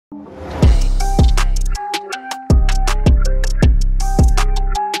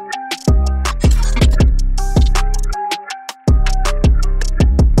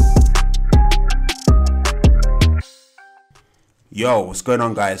Yo, what's going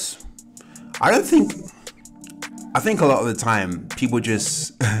on, guys? I think a lot of the time people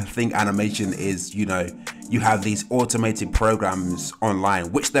just think animation is, you have these automated programs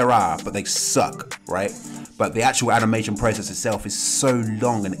online, which there are, but they suck, right? But the actual animation process itself is so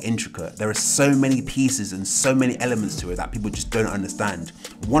long and intricate. There are so many pieces and so many elements to it that people just don't understand.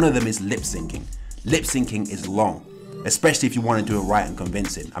 One of them is lip syncing. Lip syncing is long, especially if you want to do it right and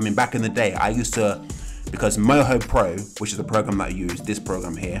convincing. I mean, back in the day, I used to, because Moho Pro, which is the program that I use, this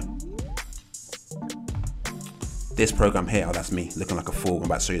program here, oh, that's me looking like a fool. I'm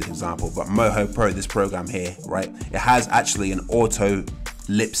about to show you this example, but Moho Pro, this program here, right, it has actually an auto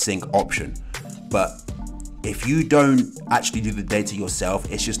lip sync option, but if you don't actually do the data yourself,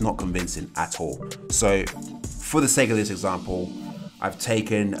 it's just not convincing at all. So for the sake of this example, I've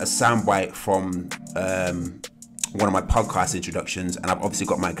taken a soundbite from one of my podcast introductions, and I've obviously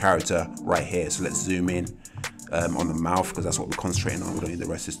got my character right here. So let's zoom in on the mouth, because that's what we're concentrating on. We don't need the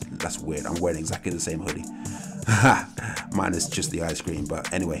rest. That's weird. I'm wearing exactly the same hoodie. Minus just the ice cream,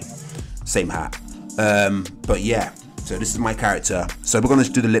 but anyway, same hat. But yeah, so this is my character. So we're going to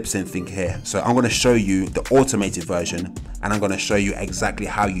do the lip sync thing here. So I'm going to show you the automated version, and I'm going to show you exactly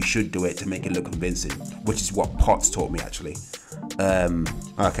how you should do it to make it look convincing, which is what Potts taught me actually.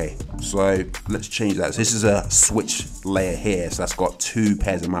 Okay, so let's change that. So this is a switch layer here. So that's got two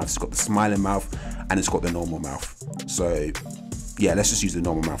pairs of mouths. It's got the smiling mouth and it's got the normal mouth. So yeah, let's just use the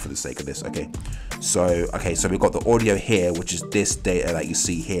normal mouth for the sake of this. Okay, so we've got the audio here, which is this data that you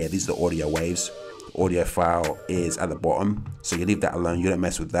see here. These are the audio waves. The audio file is at the bottom, so you leave that alone. You don't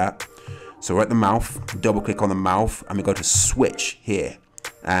mess with that. So we're at the mouth. Double click on the mouth, and we go to switch here.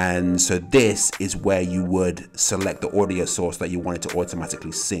 And so this is where you would select the audio source that you wanted to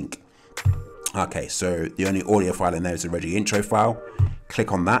automatically sync. Okay, so the only audio file in there is the Reggie intro file.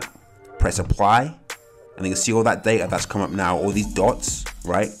 Click on that, press apply, and you can see all that data that's come up now, all these dots,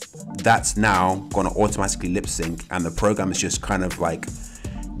 right? That's now going to automatically lip sync, and the program is just kind of like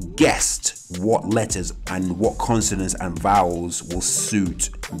guessed what letters and what consonants and vowels will suit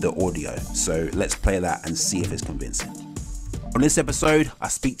the audio. So let's play that and see if it's convincing. On this episode, I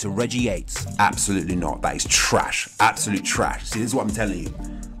speak to Reggie Yates. Absolutely not. That is trash. Absolute trash. See, this is what I'm telling you.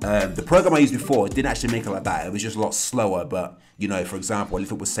 The program I used before didn't actually make it like that. It was just a lot slower. But, for example,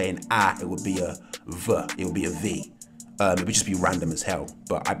 if it was saying ah, it would be a v. It would be a v. It would just be random as hell.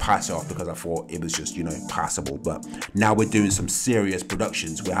 But I passed it off because I thought it was just, passable. But now we're doing some serious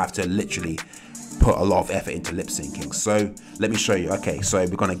productions. We have to literally put a lot of effort into lip syncing. So let me show you. Okay, so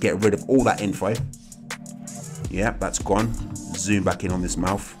we're going to get rid of all that info. Yeah, that's gone. Zoom back in on this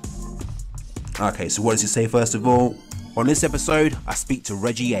mouth. Okay, so what does it say first of all? On this episode, I speak to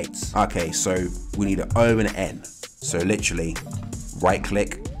Reggie Yates. Okay, so we need an O and an N. So literally, right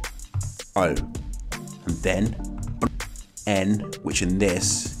click, O. And then N, which in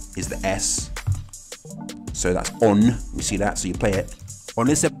this is the S. So that's on, you see that? So you play it. On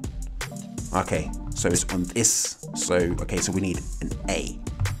this okay, so it's on this. So, okay, so we need an A.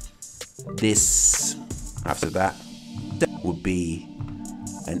 This, after that, would be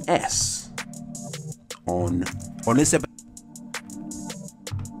an S. On this episode,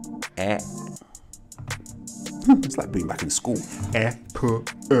 it's like being back in school.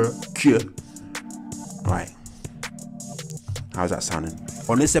 Right. How's that sounding?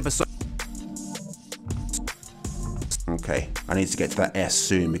 On this episode, okay, I need to get to that S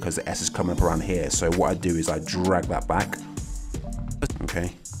soon because the S is coming up around here. So what I do is I drag that back.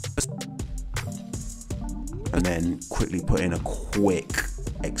 Okay. And then quickly put in a quick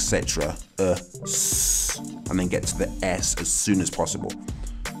etc. And then get to the S as soon as possible.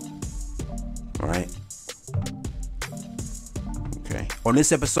 All right. Okay. On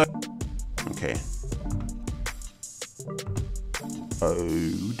this episode, okay.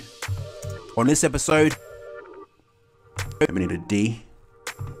 Ode. On this episode, we need a D.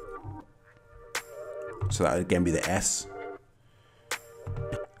 So that would again be the S.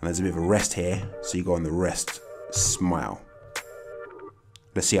 And there's a bit of a rest here, so you go on the rest, smile.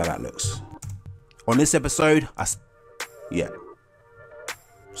 Let's see how that looks. On this episode, yeah.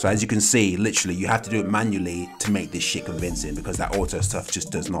 So as you can see, literally, you have to do it manually to make this shit convincing because that auto stuff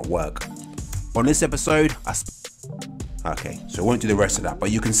just does not work. On this episode, okay, so I won't do the rest of that, but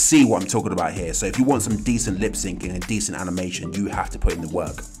you can see what I'm talking about here. So if you want some decent lip syncing and decent animation, you have to put in the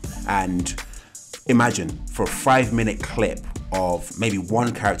work. And imagine for a 5-minute clip of maybe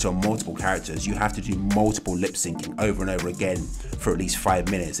one character or multiple characters, you have to do multiple lip syncing over and over again for at least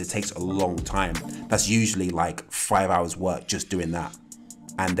 5 minutes. It takes a long time. That's usually like 5 hours work just doing that.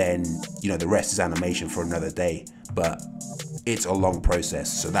 And then, the rest is animation for another day. But it's a long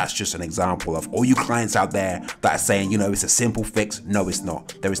process. So that's just an example of all you clients out there that are saying, you know, it's a simple fix. No, it's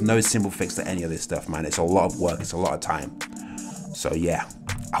not. There is no simple fix to any of this stuff, man. It's a lot of work. It's a lot of time. So yeah,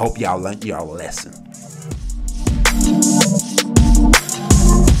 I hope y'all learned your lesson.